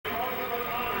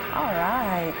All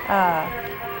right.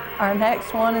 Our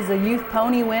next one is the Youth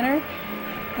Pony winner,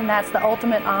 and that's the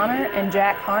Ultimate Honor and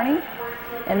Jack Harney.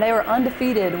 And they were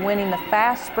undefeated, winning the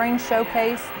Fast Spring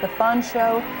Showcase, the Fun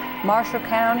Show, Marshall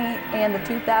County, and the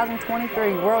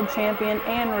 2023 World Champion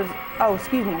and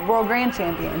World Grand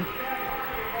Champion.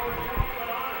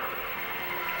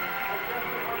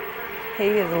 He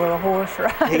is a little horse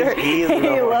rider. He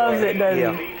loves it,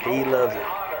 doesn't he? He loves it.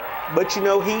 But you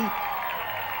know, he,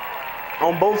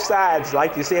 on both sides,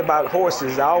 like you say about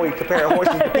horses, I always compare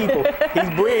horses to people. He's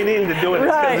bred into doing it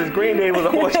because his granddad was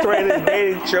a horse trainer, his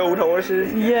daddy showed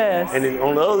horses. Yes. And then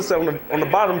on the other side, on the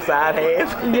bottom side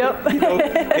half, yep. you know,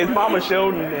 his mama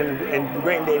showed and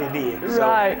granddaddy did. So.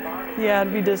 Right. Yeah,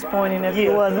 it'd be disappointing if he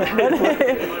wasn't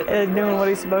doing what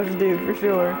he's supposed to do, for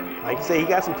sure. Like you say, he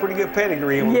got some pretty good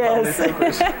pedigree on this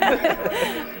acreage.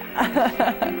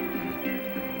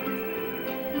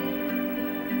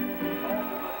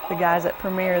 The guys at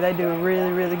Premier, they do a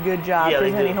really, really good job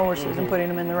presenting horses and putting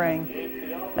them in the ring.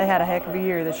 They had a heck of a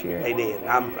year this year. They did.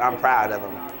 I'm proud of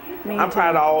them. I'm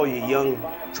proud of all you young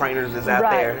trainers that's out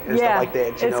there and stuff like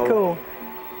that. It's cool.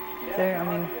 I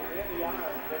mean,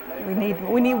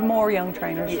 we need more young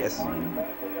trainers. Yes.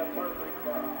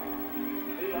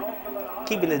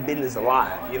 Keeping this business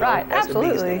alive, you know. Right. That's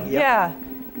absolutely. The biggest thing. Yeah.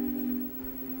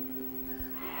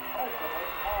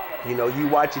 You know, you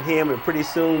watching him, and pretty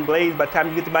soon, Blaze, by the time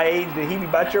you get to my age, then he be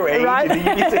about your age, and then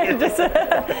you be saying,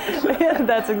 yeah,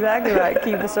 that's exactly right.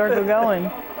 Keep the circle going.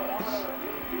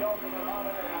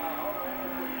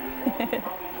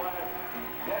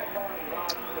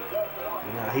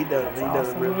 He does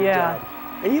a really good job.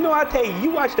 And you know, I tell you, you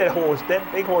watch that horse,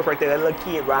 that big horse right there, that little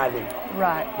kid riding.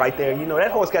 Right there. You know, that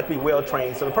horse got to be well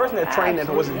trained. So the person that trained that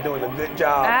horse is doing a good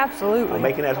job. Absolutely. Of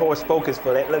making that horse focus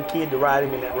for that little kid to ride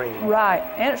him in that ring. Right.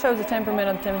 And it shows the temperament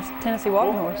of the Tennessee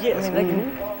walking horse. Yes. I mean, they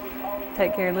can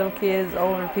take care of little kids,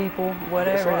 older people,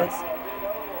 whatever. That's right.